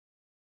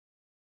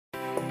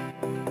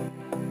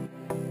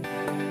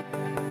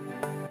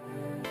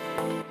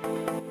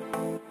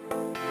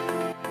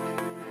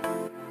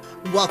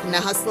Welcome to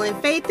Hustle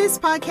and Faith. This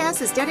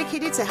podcast is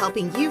dedicated to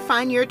helping you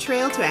find your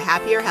trail to a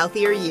happier,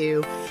 healthier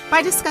you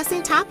by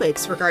discussing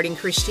topics regarding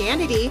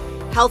Christianity,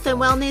 health and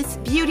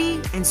wellness,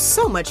 beauty, and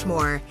so much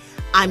more.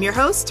 I'm your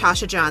host,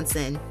 Tasha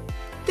Johnson.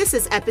 This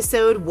is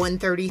episode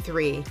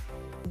 133.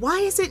 Why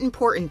is it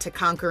important to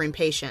conquer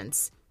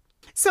impatience?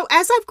 So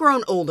as I've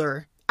grown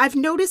older, I've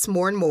noticed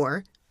more and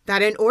more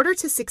that in order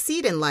to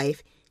succeed in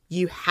life,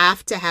 you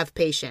have to have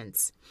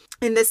patience.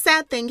 And the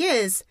sad thing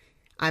is,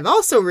 I've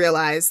also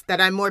realized that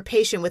I'm more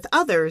patient with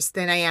others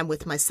than I am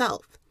with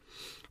myself.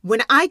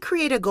 When I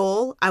create a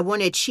goal, I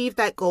want to achieve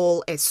that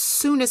goal as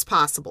soon as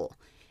possible,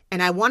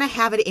 and I want to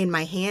have it in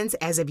my hands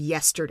as of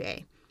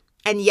yesterday.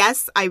 And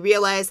yes, I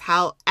realize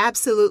how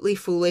absolutely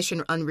foolish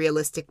and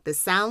unrealistic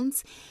this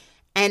sounds,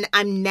 and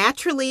I'm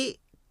naturally,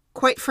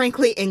 quite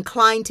frankly,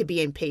 inclined to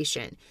be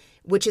impatient,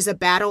 which is a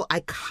battle I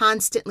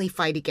constantly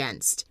fight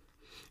against.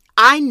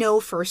 I know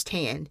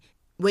firsthand,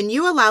 when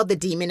you allow the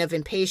demon of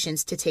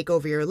impatience to take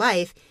over your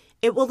life,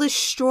 it will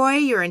destroy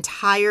your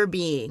entire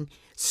being,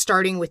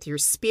 starting with your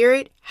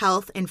spirit,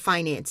 health, and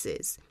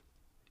finances.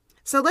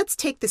 So let's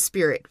take the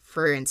spirit,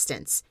 for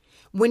instance.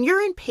 When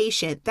you're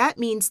impatient, that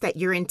means that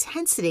your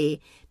intensity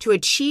to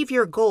achieve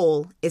your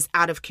goal is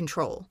out of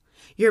control.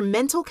 Your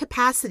mental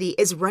capacity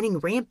is running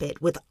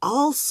rampant with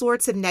all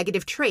sorts of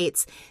negative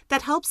traits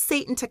that help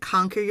Satan to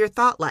conquer your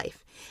thought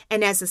life.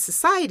 And as a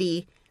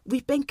society,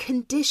 we've been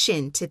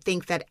conditioned to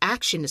think that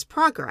action is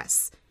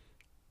progress,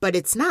 but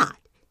it's not.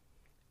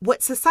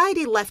 What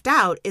society left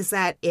out is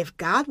that if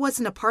God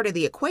wasn't a part of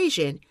the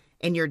equation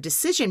in your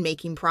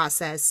decision-making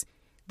process,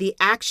 the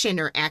action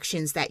or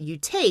actions that you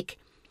take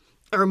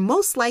are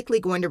most likely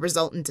going to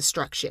result in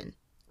destruction.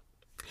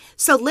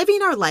 So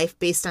living our life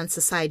based on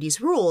society's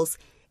rules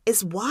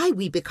is why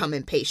we become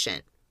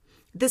impatient.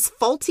 This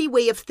faulty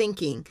way of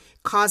thinking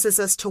causes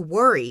us to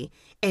worry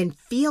and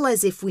feel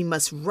as if we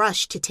must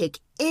rush to take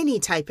any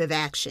type of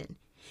action.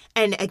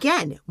 And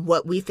again,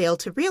 what we fail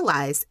to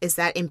realize is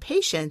that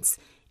impatience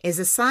is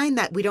a sign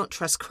that we don't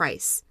trust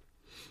Christ.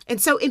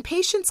 And so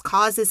impatience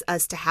causes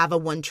us to have a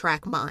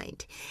one-track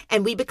mind,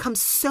 and we become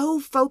so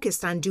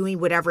focused on doing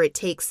whatever it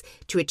takes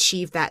to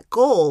achieve that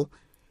goal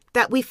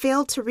that we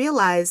fail to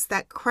realize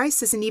that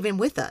Christ isn't even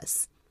with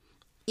us.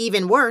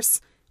 Even worse,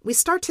 we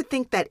start to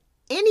think that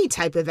any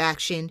type of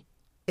action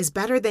is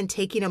better than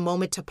taking a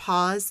moment to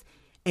pause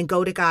and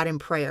go to God in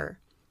prayer.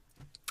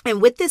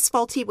 And with this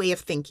faulty way of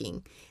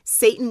thinking,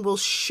 Satan will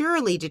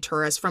surely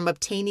deter us from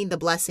obtaining the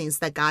blessings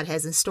that God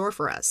has in store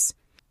for us.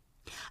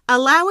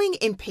 Allowing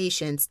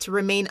impatience to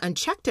remain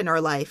unchecked in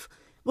our life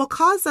will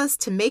cause us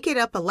to make it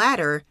up a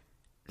ladder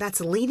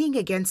that's leaning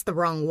against the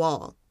wrong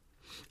wall.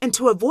 And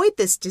to avoid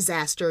this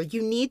disaster,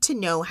 you need to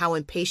know how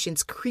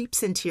impatience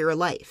creeps into your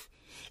life.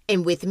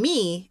 And with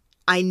me,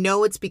 I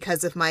know it's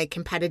because of my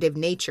competitive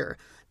nature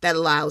that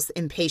allows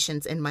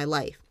impatience in my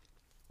life.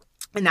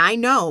 And I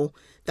know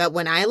that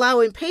when I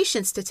allow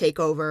impatience to take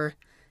over,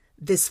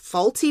 this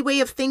faulty way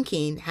of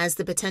thinking has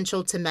the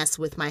potential to mess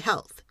with my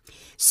health.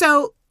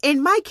 So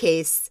in my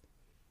case,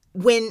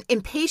 when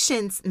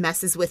impatience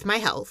messes with my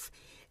health,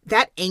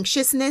 that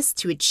anxiousness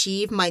to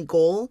achieve my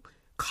goal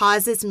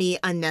causes me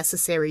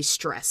unnecessary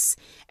stress.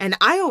 And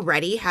I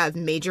already have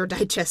major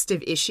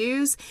digestive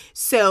issues.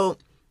 So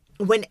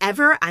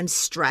whenever I'm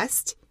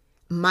stressed,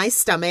 my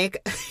stomach,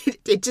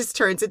 it just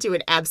turns into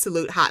an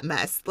absolute hot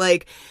mess.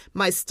 Like,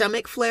 my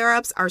stomach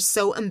flare-ups are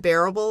so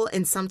unbearable,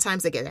 and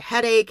sometimes I get a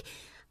headache,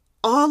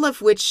 all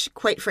of which,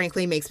 quite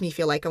frankly, makes me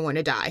feel like I want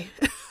to die.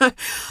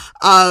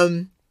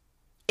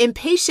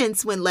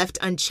 Impatience, when left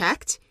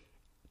unchecked,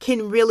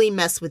 can really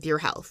mess with your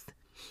health.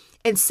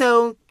 And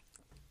so,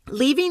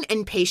 leaving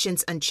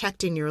impatience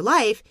unchecked in your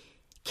life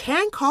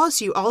can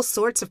cause you all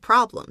sorts of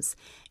problems.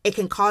 It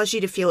can cause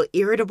you to feel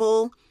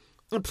irritable,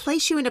 and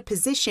place you in a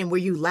position where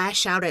you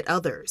lash out at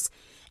others.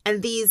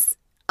 And these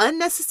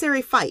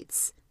unnecessary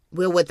fights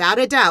will without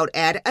a doubt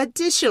add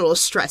additional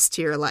stress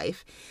to your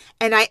life.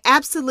 And I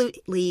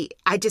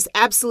just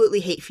absolutely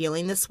hate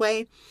feeling this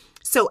way.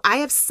 So I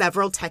have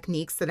several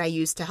techniques that I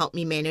use to help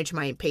me manage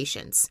my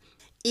impatience.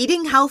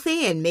 Eating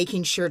healthy and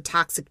making sure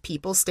toxic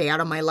people stay out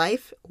of my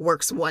life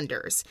works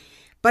wonders.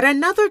 But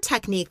another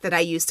technique that I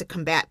use to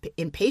combat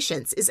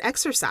impatience is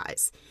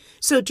exercise.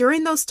 So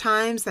during those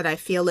times that I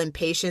feel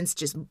impatience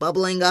just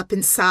bubbling up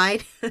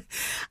inside,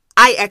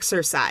 I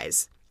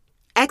exercise.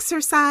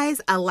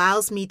 Exercise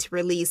allows me to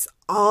release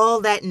all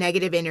that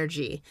negative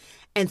energy.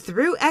 And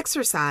through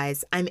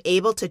exercise, I'm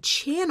able to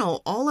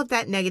channel all of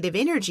that negative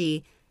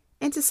energy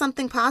into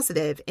something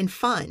positive and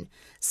fun,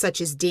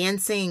 such as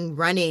dancing,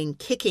 running,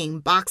 kicking,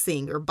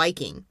 boxing, or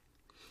biking.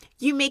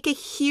 You make a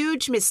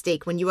huge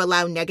mistake when you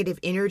allow negative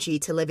energy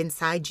to live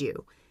inside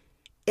you.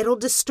 It'll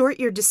distort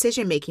your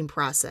decision-making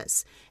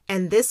process,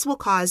 and this will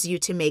cause you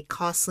to make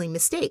costly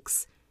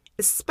mistakes,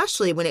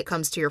 especially when it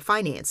comes to your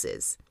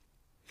finances.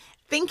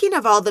 Thinking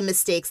of all the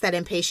mistakes that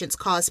impatience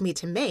caused me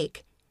to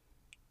make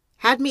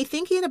had me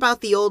thinking about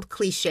the old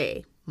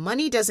cliche,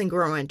 money doesn't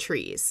grow on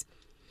trees.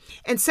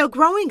 And so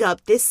growing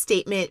up, this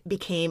statement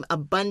became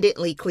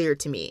abundantly clear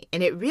to me,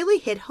 and it really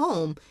hit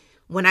home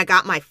when I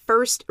got my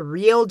first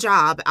real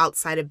job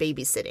outside of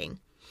babysitting.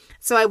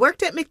 So I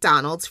worked at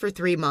McDonald's for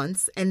 3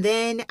 months, and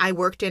then I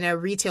worked in a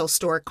retail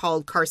store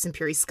called Carson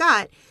Pirie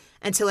Scott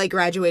until I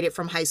graduated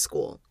from high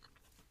school.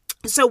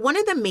 So one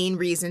of the main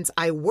reasons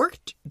I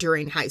worked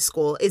during high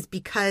school is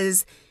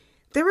because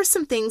there were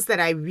some things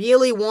that I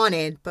really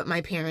wanted, but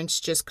my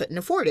parents just couldn't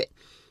afford it.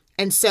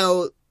 And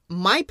so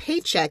my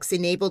paychecks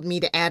enabled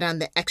me to add on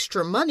the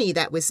extra money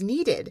that was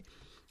needed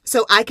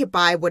so I could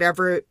buy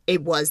whatever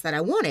it was that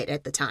I wanted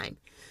at the time.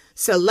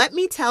 So let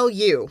me tell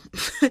you,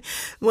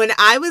 when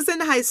I was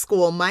in high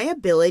school, my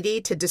ability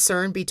to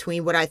discern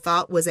between what I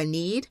thought was a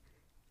need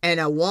and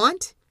a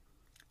want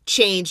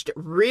changed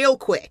real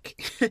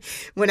quick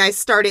when I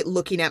started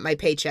looking at my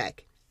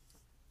paycheck.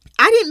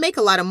 I didn't make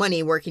a lot of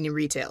money working in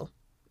retail.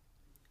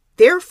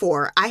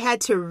 Therefore, I had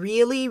to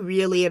really,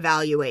 really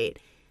evaluate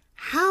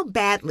how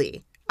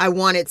badly I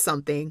wanted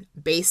something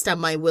based on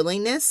my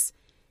willingness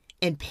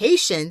and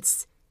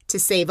patience to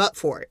save up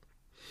for it.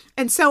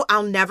 And so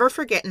I'll never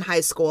forget in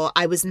high school,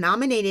 I was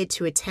nominated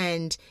to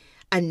attend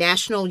a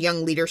National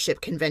Young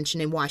Leadership Convention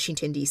in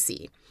Washington,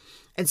 D.C.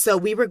 And so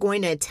we were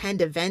going to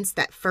attend events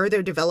that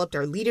further developed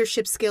our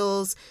leadership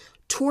skills,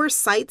 tour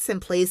sites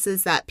and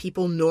places that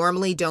people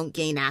normally don't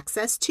gain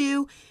access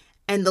to,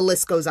 and the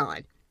list goes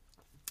on.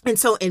 And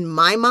so in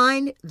my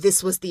mind,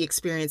 this was the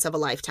experience of a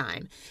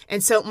lifetime.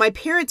 And so my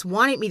parents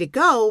wanted me to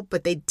go,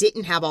 but they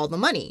didn't have all the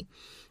money.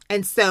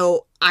 And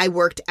so I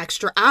worked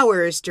extra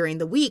hours during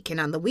the week and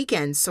on the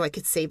weekends so I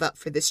could save up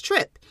for this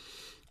trip.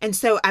 And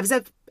so I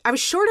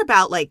was short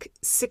about like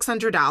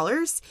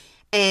 $600,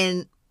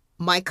 and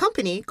my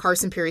company,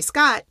 Carson Pirie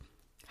Scott,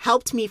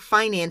 helped me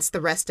finance the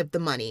rest of the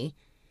money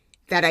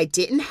that I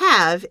didn't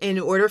have in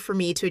order for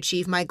me to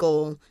achieve my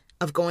goal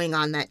of going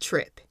on that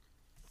trip.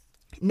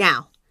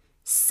 Now,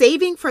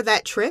 saving for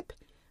that trip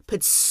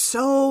put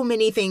so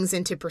many things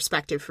into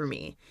perspective for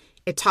me.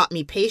 It taught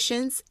me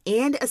patience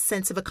and a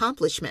sense of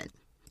accomplishment.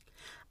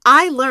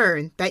 I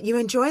learned that you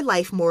enjoy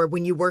life more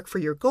when you work for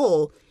your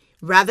goal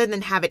rather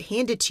than have it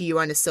handed to you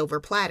on a silver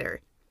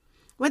platter.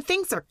 When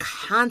things are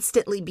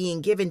constantly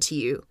being given to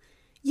you,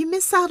 you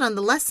miss out on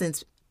the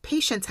lessons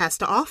patience has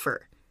to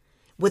offer.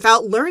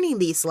 Without learning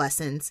these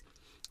lessons,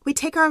 we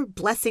take our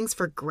blessings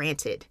for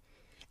granted.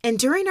 And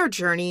during our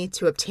journey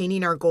to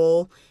obtaining our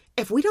goal,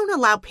 if we don't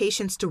allow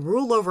patience to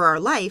rule over our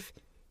life,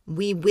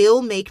 we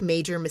will make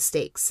major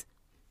mistakes.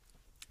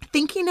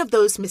 Thinking of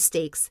those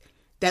mistakes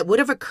that would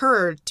have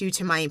occurred due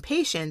to my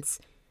impatience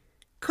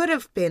could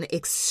have been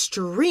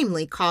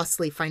extremely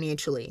costly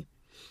financially.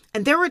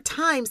 And there were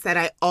times that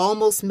I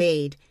almost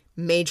made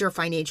major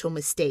financial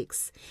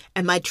mistakes,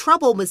 and my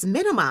trouble was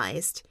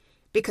minimized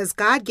because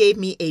God gave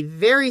me a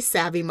very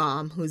savvy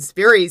mom who's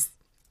very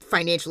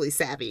financially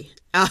savvy,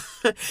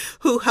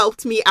 who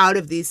helped me out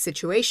of these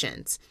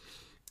situations.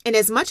 And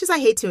as much as I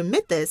hate to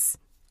admit this,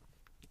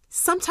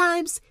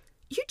 sometimes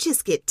you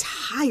just get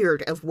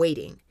tired of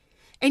waiting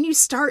and you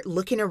start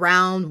looking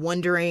around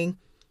wondering,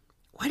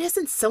 why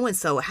doesn't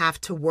so-and-so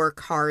have to work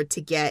hard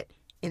to get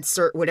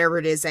insert whatever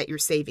it is that you're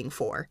saving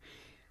for?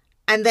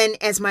 And then,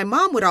 as my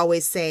mom would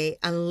always say,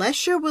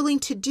 unless you're willing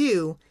to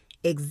do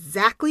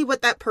exactly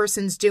what that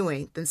person's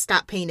doing, then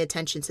stop paying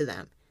attention to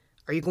them.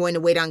 Are you going to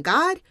wait on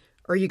God,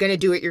 or are you going to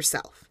do it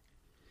yourself?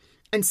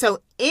 And so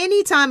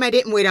anytime I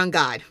didn't wait on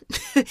God,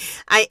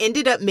 I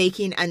ended up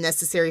making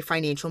unnecessary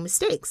financial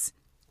mistakes.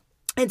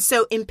 And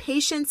so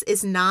impatience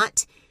is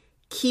not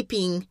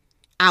keeping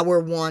our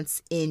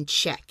wants in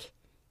check.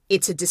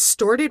 It's a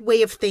distorted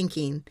way of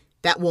thinking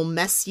that will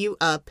mess you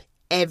up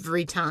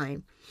every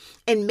time.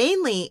 And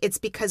mainly it's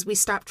because we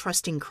stop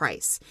trusting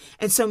Christ.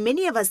 And so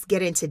many of us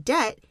get into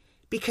debt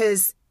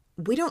because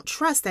we don't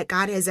trust that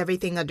God has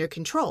everything under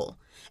control.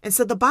 And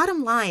so the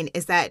bottom line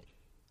is that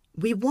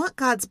we want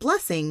God's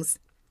blessings,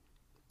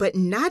 but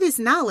not his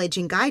knowledge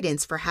and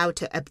guidance for how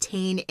to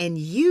obtain and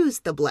use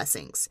the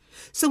blessings.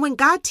 So when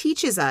God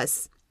teaches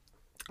us,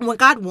 when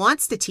God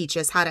wants to teach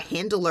us how to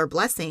handle our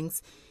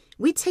blessings,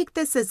 we take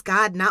this as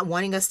God not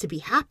wanting us to be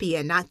happy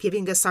and not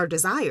giving us our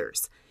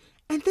desires.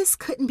 And this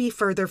couldn't be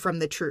further from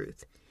the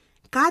truth.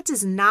 God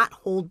does not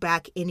hold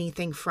back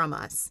anything from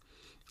us.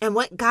 And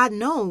what God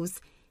knows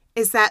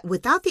is that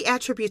without the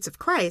attributes of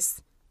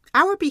Christ,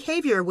 our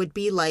behavior would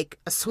be like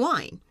a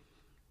swine.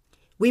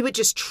 We would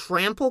just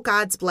trample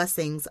God's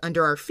blessings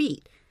under our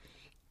feet.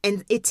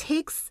 And it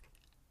takes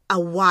a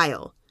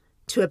while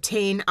to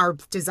obtain our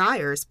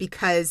desires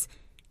because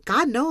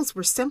God knows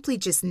we're simply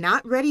just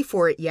not ready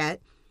for it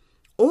yet,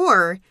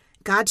 or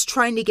God's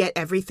trying to get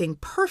everything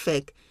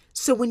perfect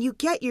so when you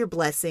get your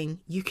blessing,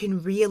 you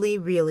can really,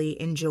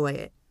 really enjoy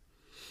it.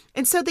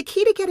 And so the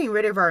key to getting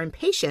rid of our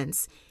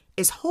impatience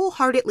is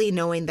wholeheartedly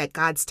knowing that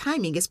God's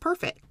timing is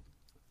perfect.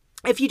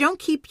 If you don't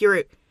keep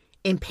your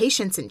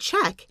impatience in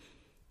check,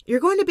 you're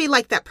going to be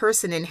like that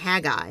person in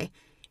Haggai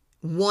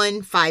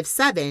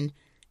 1:5-7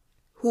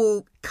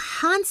 who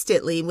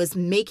constantly was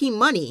making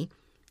money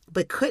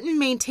but couldn't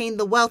maintain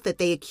the wealth that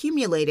they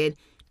accumulated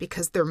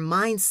because their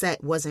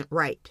mindset wasn't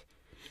right.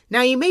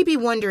 Now you may be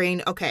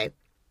wondering, okay,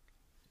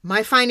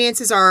 my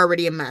finances are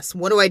already a mess.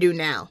 What do I do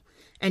now?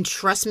 And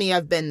trust me,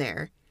 I've been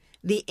there.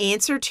 The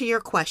answer to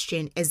your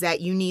question is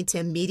that you need to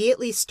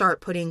immediately start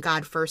putting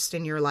God first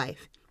in your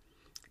life.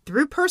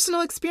 Through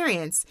personal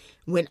experience,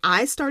 when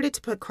I started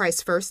to put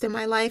Christ first in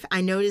my life,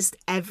 I noticed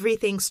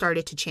everything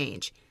started to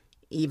change,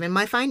 even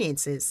my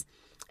finances.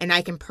 And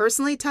I can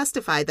personally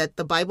testify that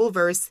the Bible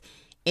verse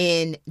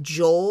in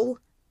Joel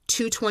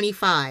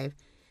 2:25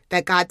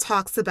 that God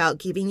talks about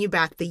giving you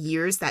back the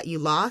years that you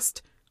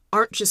lost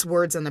aren't just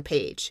words on the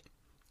page.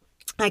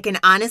 I can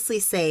honestly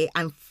say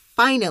I'm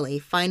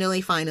finally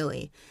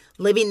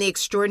living the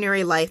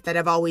extraordinary life that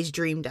I've always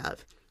dreamed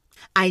of.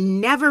 I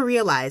never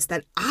realized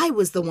that I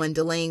was the one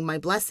delaying my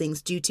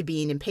blessings due to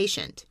being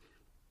impatient.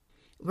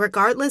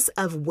 Regardless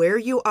of where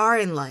you are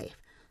in life,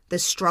 the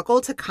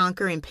struggle to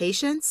conquer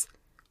impatience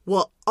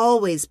will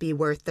always be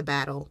worth the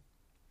battle.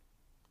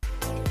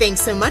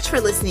 Thanks so much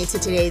for listening to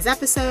today's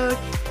episode.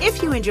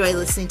 If you enjoy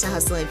listening to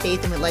Hustle and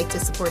Faith and would like to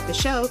support the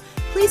show,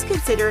 please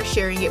consider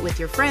sharing it with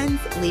your friends,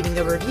 leaving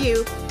a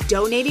review,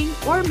 donating,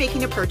 or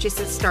making a purchase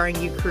at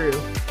Starring You Crew,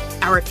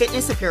 our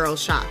fitness apparel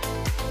shop.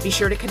 Be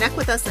sure to connect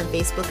with us on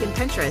Facebook and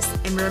Pinterest.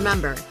 And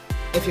remember,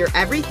 if you're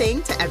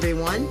everything to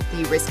everyone,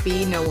 you risk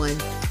being no one.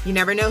 You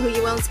never know who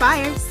you will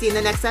inspire. See you in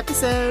the next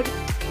episode.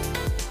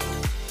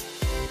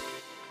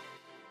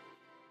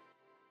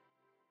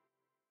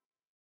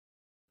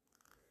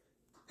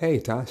 Hey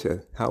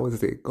Tasha, how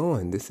is it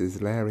going? This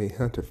is Larry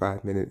Hunter,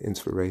 5-Minute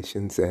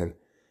Inspirations, and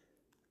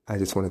I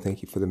just want to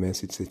thank you for the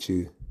message that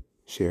you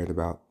shared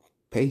about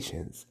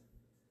patience,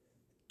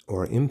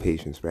 or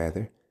impatience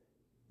rather.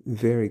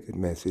 Very good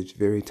message,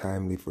 very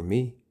timely for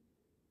me,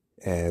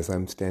 as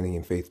I'm standing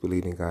in faith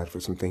believing God for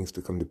some things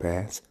to come to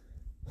pass.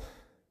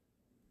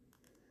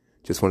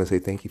 Just want to say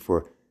thank you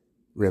for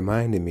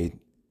reminding me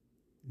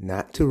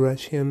not to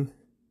rush Him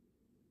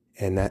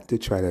and not to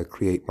try to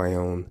create my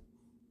own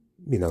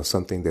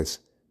something that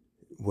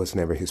was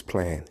never His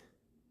plan.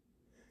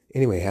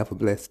 Anyway, have a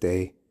blessed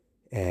day,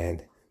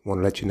 and want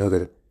to let you know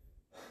that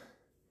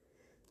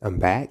I'm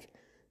back,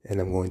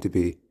 and I'm going to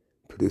be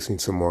producing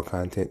some more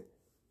content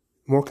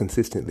more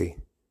consistently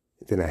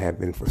than I have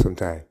been for some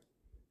time.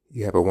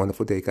 You have a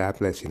wonderful day. God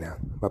bless you now.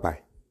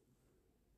 Bye-bye.